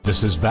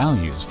This is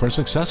Values for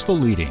Successful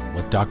Leading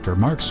with Dr.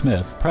 Mark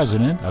Smith,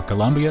 President of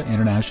Columbia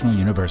International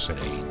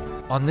University.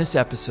 On this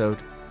episode,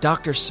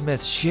 Dr.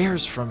 Smith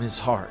shares from his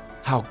heart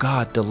how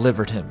God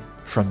delivered him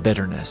from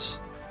bitterness.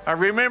 I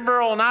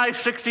remember on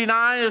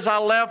I-69 as I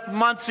left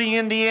Muncie,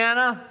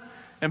 Indiana,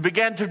 and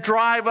began to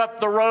drive up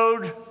the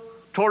road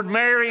toward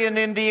Marion,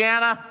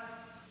 Indiana,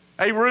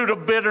 a root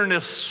of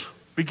bitterness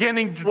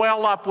beginning to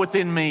well up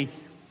within me.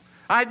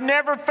 I'd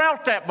never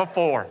felt that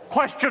before.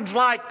 Questions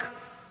like,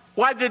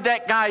 why did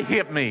that guy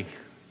hit me?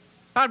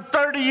 I'm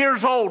 30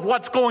 years old.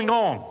 What's going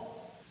on?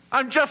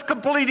 I'm just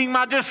completing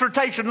my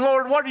dissertation.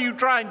 Lord, what are you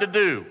trying to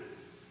do?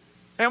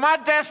 Am I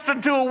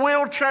destined to a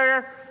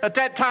wheelchair? At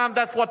that time,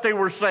 that's what they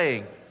were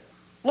saying.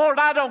 Lord,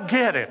 I don't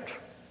get it.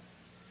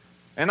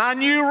 And I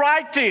knew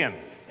right then,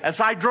 as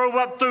I drove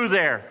up through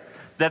there,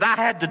 that I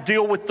had to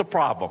deal with the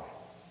problem.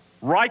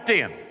 Right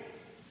then,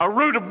 a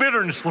root of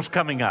bitterness was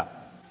coming up.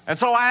 And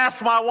so I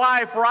asked my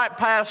wife right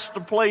past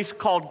the place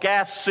called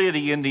Gas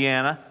City,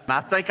 Indiana, and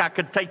I think I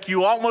could take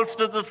you almost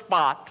to the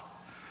spot,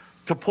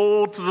 to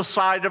pull to the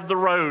side of the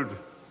road.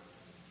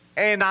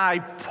 And I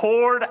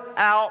poured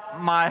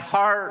out my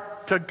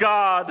heart to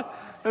God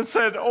and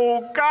said,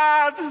 oh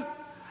God,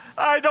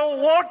 I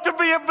don't want to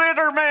be a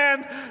bitter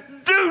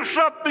man. Do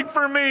something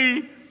for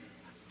me.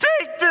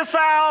 Take this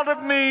out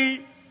of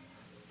me.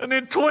 And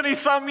in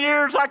 20-some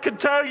years, I can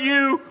tell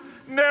you,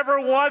 never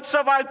once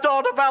have I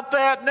thought about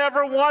that.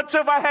 Never once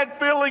have I had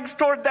feelings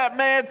toward that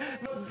man.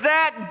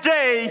 That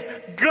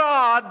day,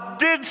 God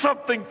did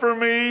something for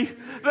me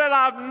that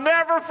I've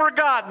never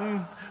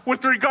forgotten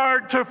with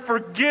regard to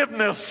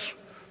forgiveness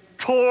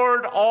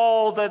toward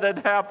all that had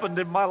happened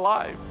in my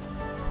life.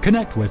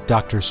 Connect with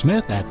Dr.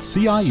 Smith at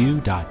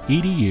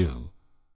ciu.edu.